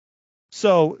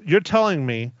 So you're telling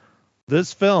me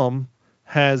this film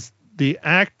has the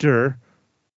actor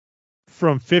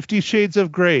from 50 Shades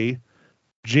of Grey,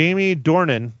 Jamie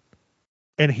Dornan,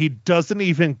 and he doesn't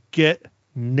even get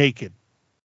naked.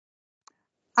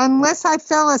 Unless I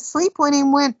fell asleep when he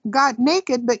got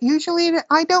naked, but usually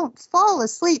I don't fall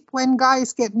asleep when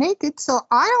guys get naked, so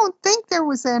I don't think there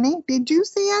was any. Did you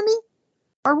see any?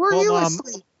 Or were you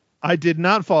asleep? I did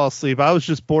not fall asleep. I was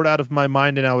just bored out of my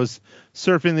mind, and I was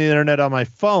surfing the internet on my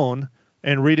phone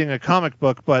and reading a comic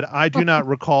book, but I do not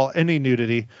recall any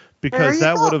nudity because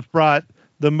that would have brought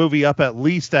the movie up at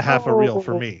least a half a reel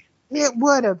for me. It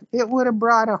would have. It would have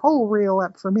brought a whole reel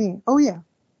up for me. Oh, yeah.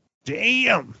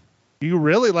 Damn. You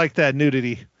really like that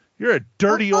nudity. You're a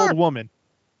dirty old woman.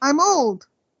 I'm old.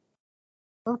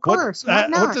 Of course.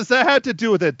 What does that have to do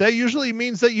with it? That usually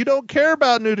means that you don't care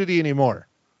about nudity anymore.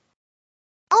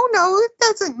 Oh, no, it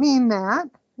doesn't mean that.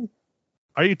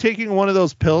 Are you taking one of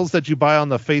those pills that you buy on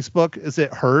the Facebook? Is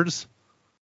it hers?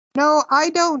 No, I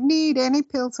don't need any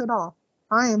pills at all.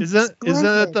 I am Isn't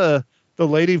it the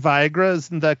Lady Viagra?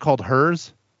 Isn't that called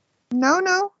hers?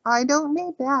 No, I don't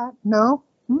need that. No.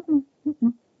 Mm-mm,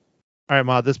 mm-mm. All right,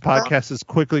 Ma, this podcast is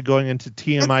quickly going into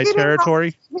TMI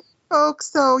territory. Folks,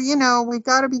 so, we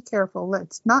got to be careful.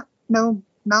 Let's not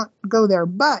go there.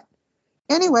 But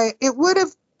anyway, it would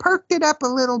have perked it up a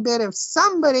little bit if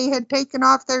somebody had taken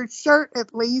off their shirt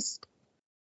at least.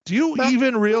 Do you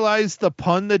even realize the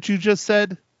pun that you just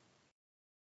said?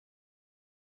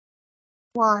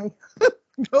 Why?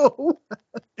 No.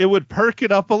 It would perk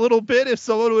it up a little bit if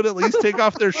someone would at least take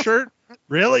off their shirt?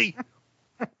 Really?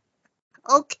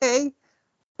 Okay.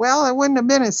 Well, I wouldn't have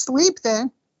been asleep then.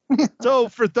 So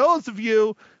for those of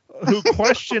you who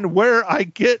question where I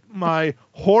get my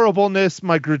horribleness,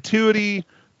 my gratuity,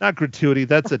 not gratuity,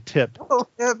 that's a tip. Oh,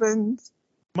 heavens.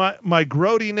 My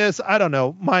grottiness, I don't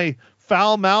know, my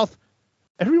foul mouth.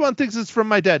 Everyone thinks it's from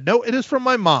my dad. No, it is from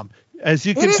my mom, as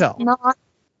you can tell. Not.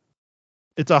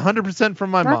 It's 100% from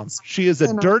my mom. She is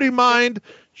a dirty mind.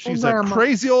 She's a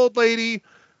crazy old lady.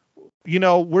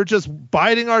 We're just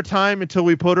biding our time until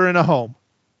we put her in a home.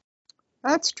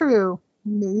 That's true.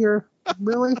 You're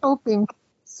really hoping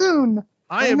soon.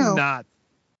 I am not.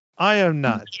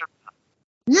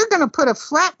 You're going to put a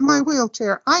flat in my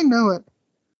wheelchair. I know it.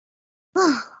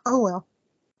 Oh, well.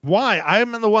 Why?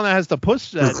 I'm the one that has to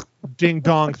push that ding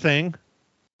dong thing.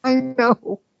 I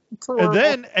know. And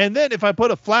then if I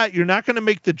put a flat, you're not going to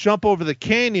make the jump over the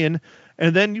canyon,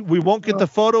 and then we won't get the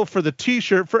photo for the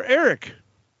T-shirt for Eric.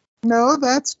 No,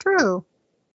 that's true.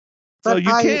 So you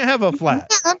can't have a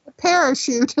flat. A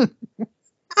parachute.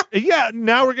 Yeah,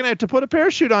 now we're going to have to put a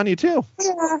parachute on you, too.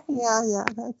 Yeah,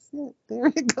 that's it. There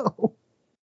you go.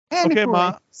 Anyway. Okay,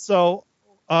 Ma. So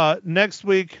next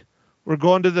week, we're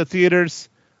going to the theaters.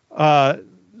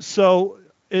 So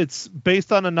it's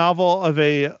based on a novel of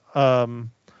a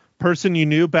person you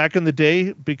knew back in the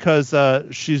day because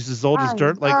she's as old as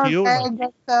dirt like you.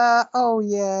 Oh,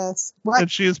 yes. What?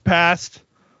 And she has passed.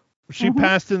 She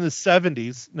passed in the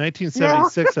 70s,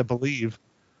 1976, I believe.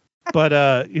 But,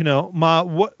 Ma,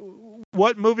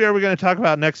 what movie are we going to talk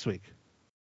about next week?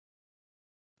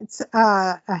 It's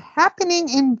a happening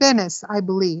in Venice, I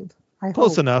believe.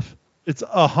 Close enough. It's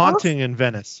a haunting in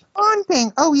Venice.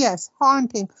 Haunting. Oh, yes,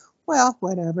 haunting. Well,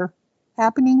 whatever.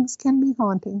 Happenings can be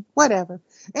haunting. Whatever.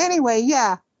 Anyway,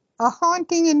 yeah, a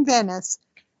haunting in Venice.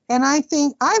 And I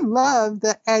think I love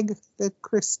the Agatha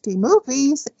Christie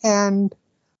movies, and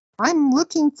I'm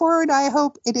looking forward. I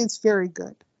hope it is very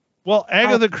good. Well,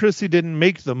 Agatha Christie didn't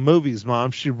make the movies,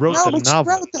 Mom. She wrote the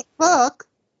novel. She wrote the book.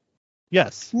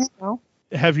 Yes.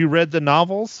 Have you read the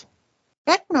novels?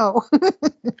 Heck no.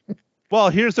 Well,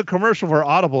 here's a commercial for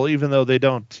Audible, even though they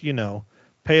don't,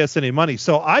 pay us any money.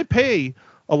 So I pay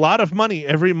a lot of money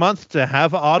every month to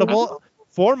have Audible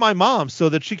for my mom so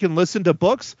that she can listen to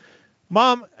books.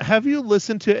 Mom, have you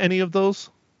listened to any of those?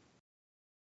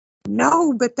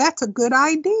 No, but that's a good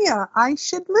idea. I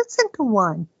should listen to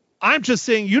one. I'm just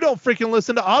saying you don't freaking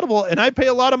listen to Audible, and I pay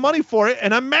a lot of money for it,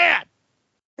 and I'm mad.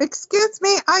 Excuse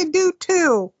me, I do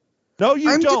too. No,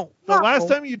 you don't. The last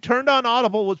time you turned on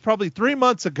Audible was probably 3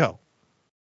 months ago.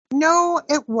 No,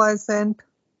 it wasn't.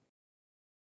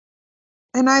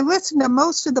 And I listened to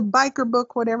most of the biker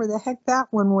book, whatever the heck that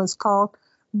one was called.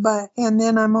 And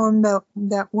then I'm on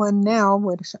that one now,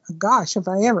 which, gosh, if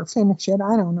I ever finish it,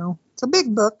 I don't know. It's a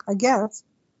big book, I guess.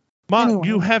 Mom, anyway.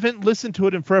 You haven't listened to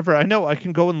it in forever. I know. I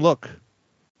can go and look.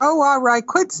 Oh, all right.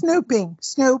 Quit snooping.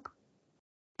 Snoop.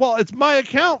 Well, it's my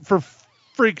account, for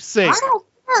freak's sake. I don't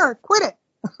care. Quit it.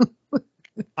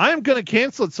 I'm going to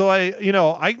cancel it. So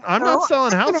I'm not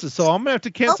selling houses, so I'm going to have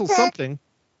to cancel something.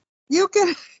 You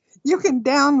can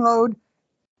download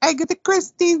Agatha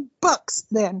Christie books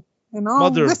then. And I'll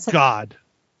Mother listen. of God.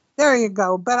 There you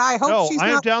go. But I hope she's I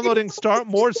am downloading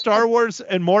more Star Wars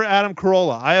and more Adam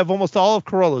Carolla. I have almost all of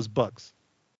Carolla's books.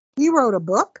 He wrote a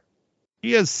book?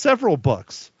 He has several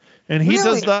books. And he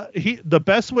Really? does the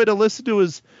best way to listen to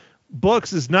his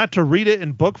books is not to read it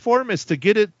in book form, is to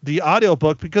get it the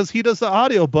audiobook, because he does the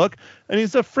audiobook and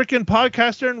he's a freaking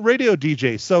podcaster and radio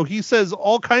DJ. So he says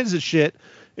all kinds of shit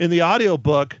in the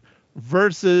audiobook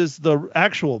versus the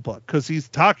actual book because he's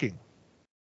talking.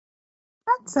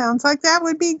 That sounds like that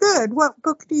would be good. What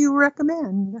book do you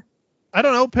recommend? I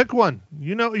don't know. Pick one.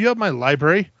 You know, you have my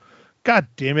library. God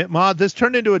damn it, Ma. This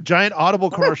turned into a giant Audible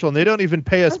commercial and they don't even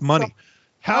pay us money.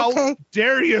 How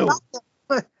dare you?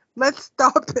 Let's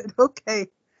stop it. Okay.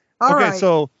 All right.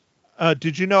 So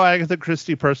did you know Agatha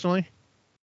Christie personally?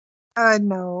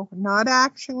 No, not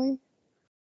actually.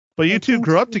 But you two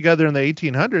grew up together in the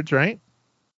 1800s, right?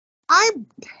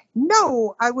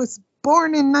 No, I was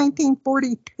born in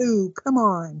 1942. Come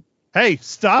on. Hey,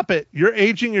 stop it. You're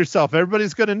aging yourself.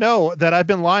 Everybody's going to know that I've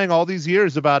been lying all these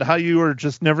years about how you were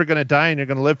just never going to die and you're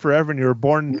going to live forever and you were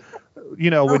born,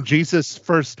 when Jesus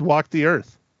first walked the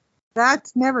earth.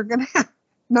 That's never going to happen.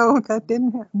 No,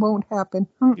 that won't happen.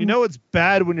 You know it's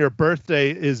bad when your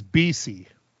birthday is BC.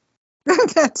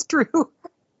 That's true.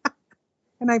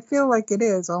 And I feel like it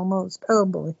is almost. Oh,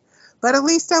 boy. But at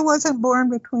least I wasn't born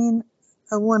between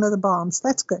one of the bombs.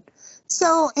 That's good.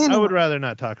 So anyway, I would rather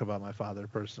not talk about my father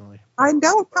personally. I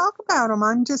don't talk about him.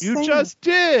 I'm just saying. You just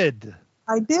did.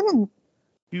 I didn't.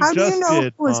 How do you know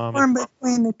who was born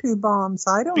between the two bombs?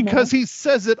 I don't know. Because he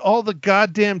says it all the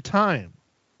goddamn time.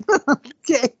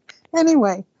 Okay.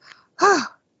 Anyway.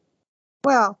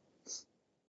 Well.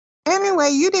 Anyway,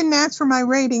 you didn't ask for my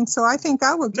rating, so I think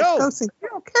I will just go see. I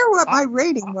don't care what my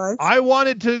rating was. I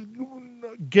wanted to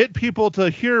get people to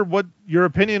hear what your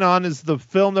opinion on is the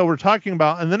film that we're talking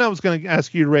about, and then I was going to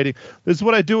ask you your rating. This is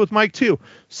what I do with Mike too.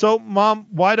 So, Mom,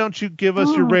 why don't you give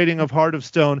us your rating of Heart of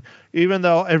Stone, even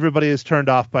though everybody is turned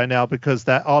off by now because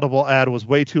that Audible ad was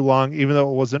way too long, even though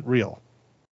it wasn't real.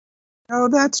 Oh,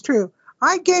 that's true.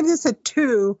 I gave this a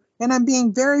 2, and I'm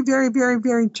being very, very, very,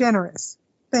 very generous.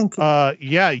 Thank you.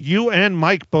 Yeah, you and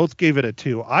Mike both gave it a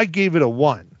 2. I gave it a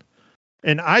 1.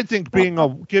 And I think giving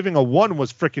a 1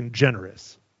 was freaking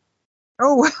generous.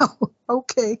 Oh, well,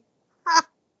 okay.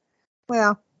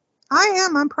 Well, I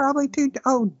am. I'm probably too.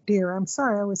 Oh, dear. I'm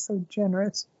sorry I was so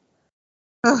generous.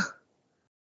 Ugh.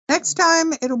 Next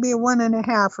time, it'll be a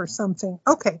 1.5 or something.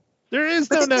 Okay. There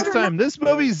is no next time. This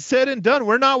movie's said and done.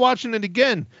 We're not watching it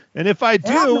again. And if I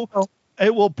do,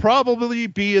 it will probably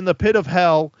be in the pit of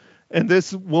hell, and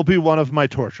this will be one of my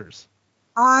tortures.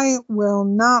 I will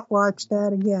not watch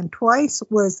that again. Twice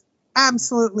was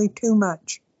absolutely too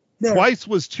much. There. Twice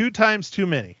was 2 times too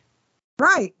many.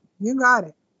 Right. You got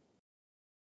it.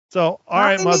 So, all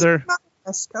right, Mother.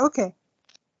 Okay.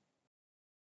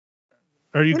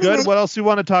 Are you good? What else do you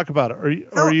want to talk about? Are you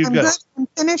good? Good? I'm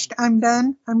finished. I'm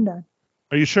done.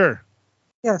 Are you sure?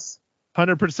 Yes.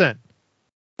 100%.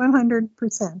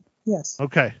 100%. Yes.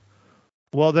 Okay.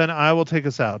 Well, then I will take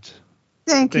us out.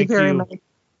 Thank you very much.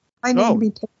 I need to be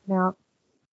taken out.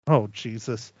 Oh,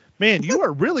 Jesus. Man, you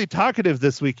are really talkative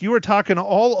this week. You were talking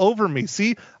all over me.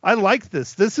 See, I like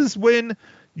this. This is when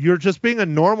you're just being a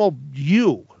normal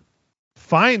you.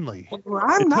 Finally. Well,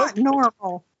 I'm not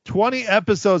normal. 20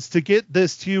 episodes to get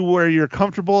this to you where you're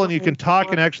comfortable and you can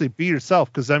talk and actually be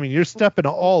yourself. Because, I mean, you're stepping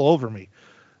all over me.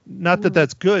 Not that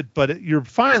that's good, but you're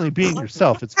finally being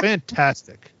yourself. It's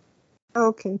fantastic.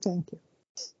 Okay, thank you.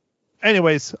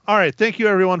 Anyways, all right. Thank you,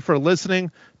 everyone, for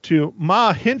listening to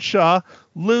Ma Hinshaw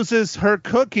Loses Her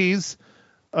Cookies,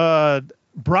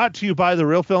 brought to you by the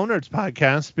Real Film Nerds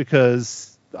podcast,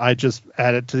 because I just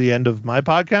added to the end of my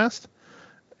podcast.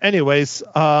 Anyways,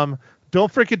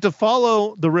 don't forget to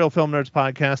follow the Real Film Nerds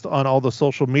podcast on all the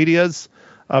social medias.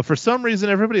 For some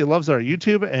reason, everybody loves our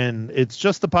YouTube, and it's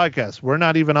just the podcast. We're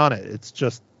not even on it. It's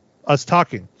just us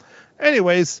talking.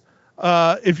 Anyways,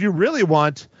 if you really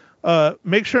want,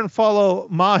 make sure and follow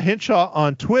Ma Hinshaw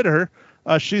on Twitter.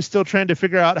 She's still trying to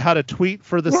figure out how to tweet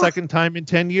for the second time in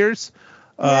 10 years.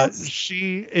 Yes.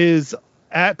 She is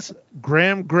at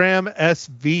Graham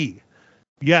SV.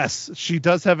 Yes, she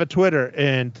does have a Twitter,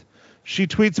 and she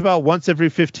tweets about once every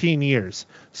 15 years.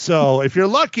 So if you're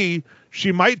lucky,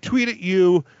 she might tweet at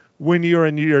you when you're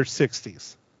in your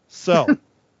 60s. So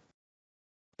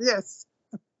yes.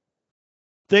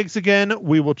 Thanks again.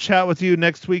 We will chat with you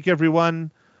next week,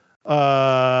 everyone,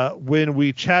 when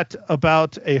we chat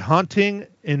about A Haunting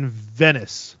in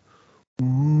Venice.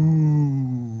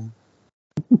 Ooh.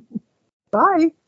 Bye.